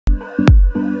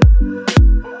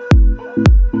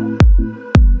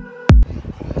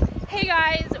Hey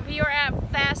guys, we are at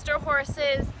Faster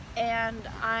Horses and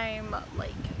I'm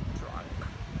like drunk,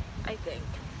 I think.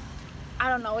 I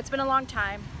don't know, it's been a long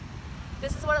time.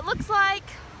 This is what it looks like.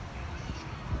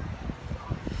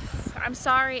 I'm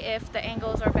sorry if the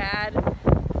angles are bad.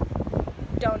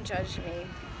 Don't judge me.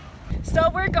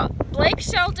 So Blake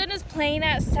Shelton is playing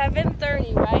at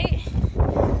 7:30, right?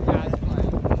 Yeah, it's playing.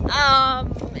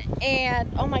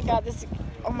 And oh my god,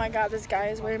 this guy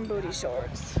is wearing booty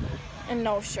shorts and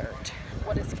no shirt.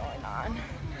 What is going on?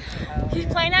 He's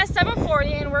playing at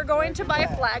 7:40 and we're going to buy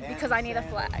a flag because I need a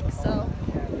flag. So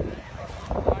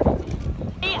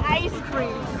free ice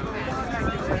cream.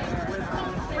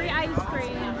 Free ice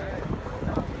cream.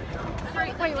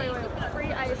 Wait.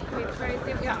 Free ice cream.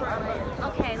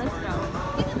 Okay, let's go.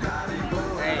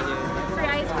 Hey, dude. Free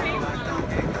ice cream.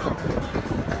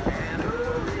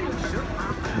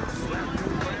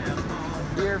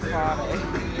 Dear Father.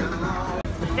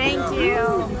 Thank you.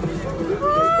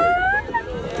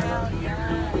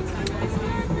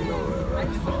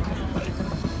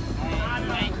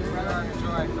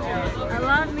 I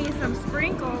love me some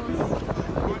sprinkles.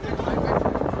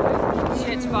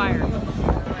 Shit's fire.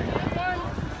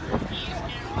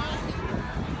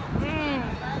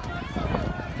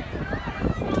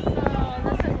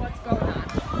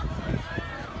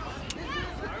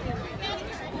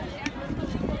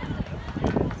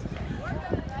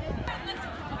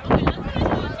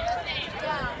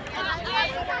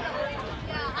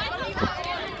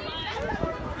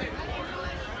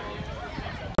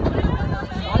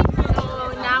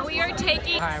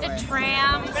 The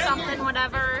tram, something,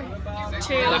 whatever,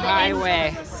 to the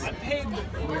highway.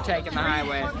 We're taking the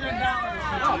highway.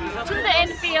 To the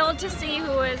infield to see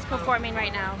who is performing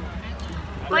right now.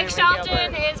 Blake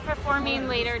Shelton is performing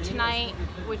later tonight,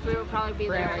 which we will probably be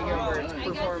there. Brantley Gilbert's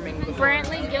performing.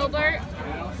 Brantley Gilbert,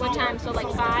 what time? So like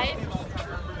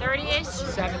 5:30-ish?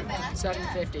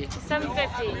 7:50.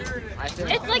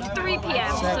 7:50. It's like 3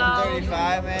 p.m. So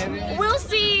 7:35 maybe. We'll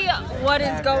see what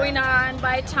is going on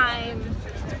by time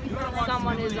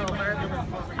someone is over.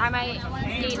 I might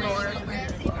need more.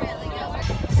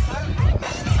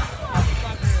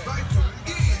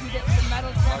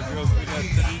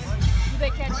 They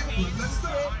catch me.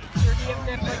 Or do you have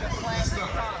to like a plan?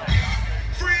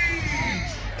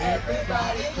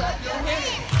 Everybody clap your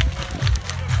hands.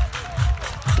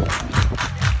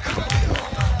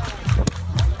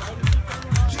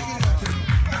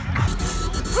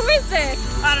 Who is this?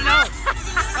 I don't know.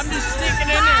 I'm just sneaking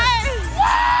in there.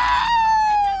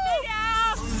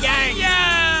 Gang.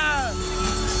 Yeah!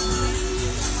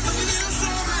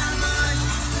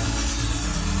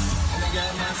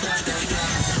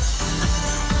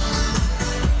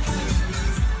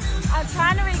 I'm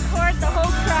trying to record the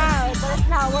whole crowd, but it's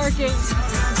not working.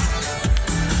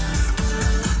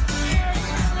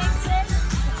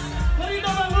 What do you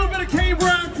know about a little bit of K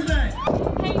Brown today?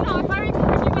 Hey, no, if I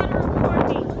record, you better record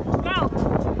me.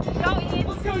 Go, Ian.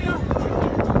 Let's go, y'all.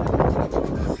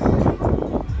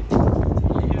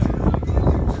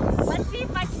 Let's see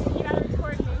if I can, you gotta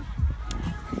record me.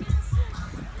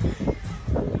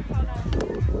 Hold on.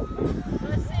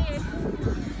 Let's see.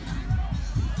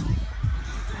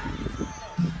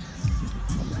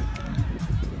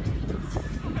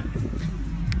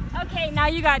 Okay, now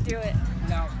you gotta do it.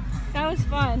 No. That was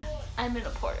fun. I'm in a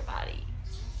porta potty,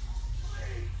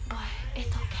 but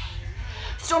it's okay.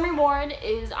 Stormy Warren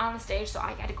is on the stage, so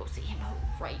I gotta go see him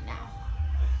right now.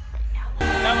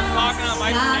 That was talking on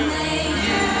my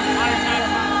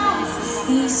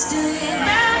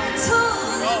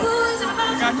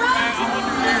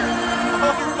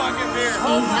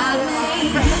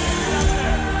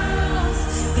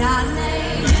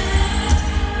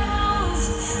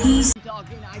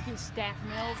I can stack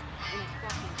mills in his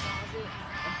fucking closet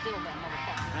and fill that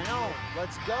motherfucker. I know.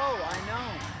 Let's go. I know.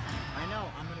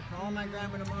 I'm gonna call my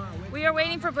grandma tomorrow. We are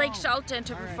waiting for Blake Shelton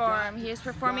to perform. He is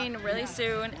performing really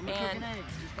soon, and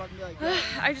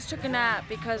I just took a nap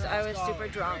because I was super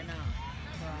drunk.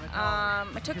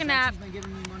 I took a nap,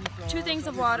 2 things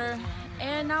of water,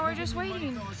 and now we're just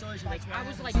waiting. I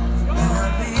was like,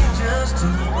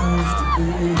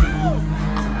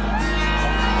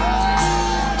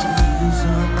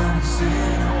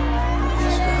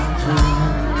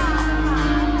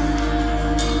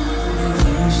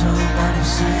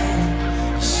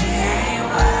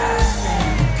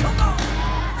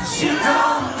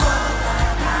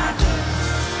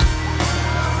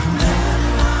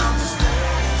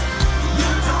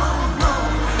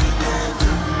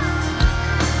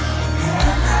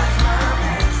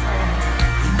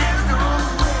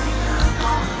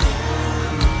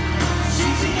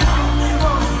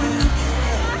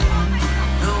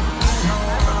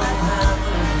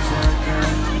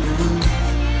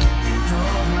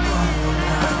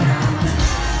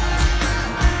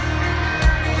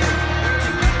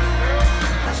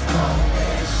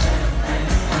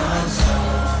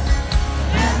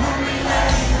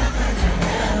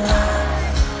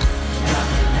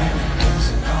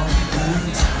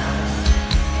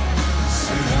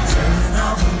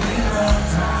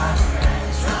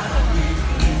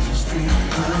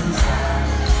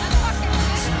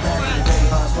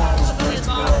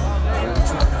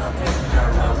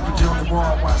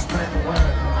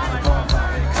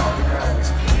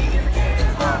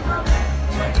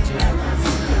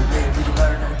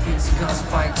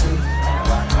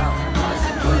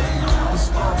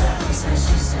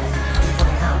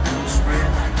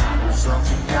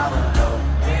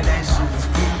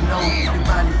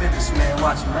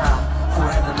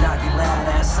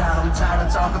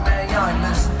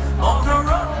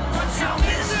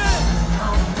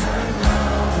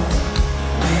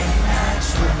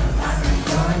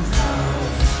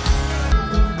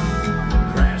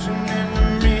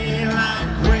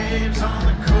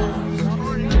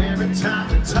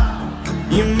 top.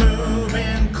 You're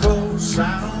moving close,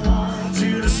 I don't want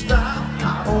you to stop.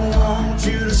 I don't want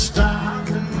you to stop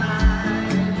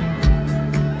tonight.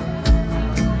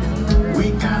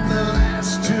 We got the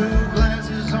last 2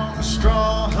 glasses on the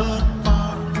straw hut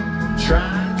bar,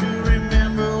 trying to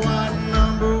remember what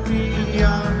number we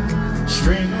are.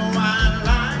 String of white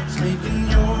lights making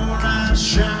your eyes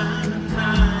shine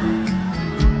tonight.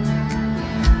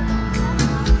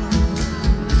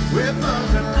 We're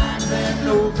buzzing like that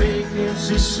no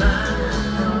vacancy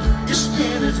sign. Your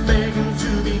skin is begging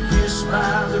to be kissed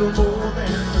by a little more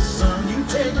than the sun. You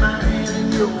take my hand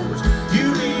in yours,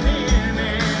 you lean in,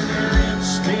 and your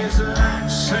lips taste like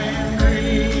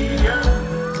sangria.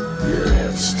 Your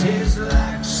lips taste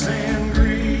like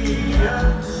sangria.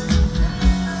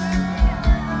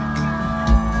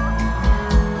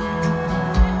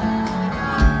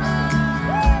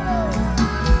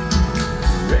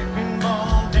 Wrecking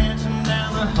ball dancing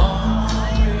down the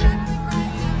hallway,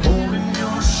 holding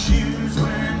your shoes,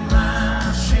 wearing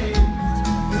my shades.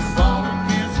 We fall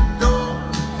against the door,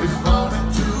 we fall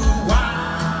into a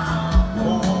wild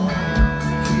warm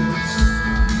kiss.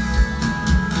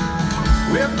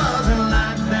 We're buzzing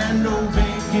like that no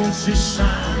vacancy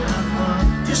sign.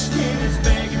 Your skin is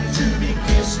begging to be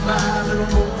kissed by a little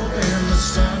more than the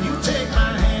sun. You take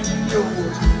my hand in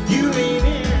yours, you lean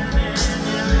in, and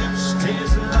your lips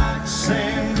taste like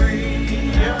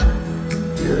sangria.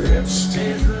 Your lips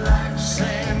taste like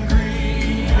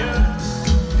sangria.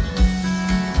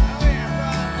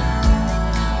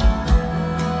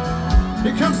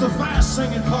 Here comes the fast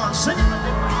singing part. Sing it.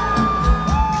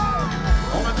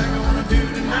 Only thing I wanna do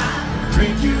tonight,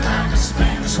 drink you like a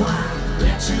Spanish wine.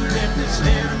 Let you let this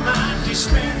head of mine keep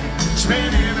spinning,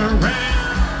 spinning around.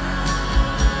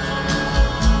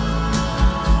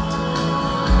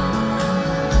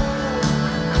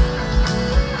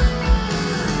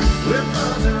 We're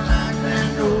buzzing like that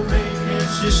no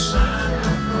vacancy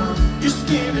sign. Your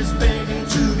skin is begging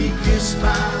to be kissed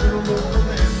by a little more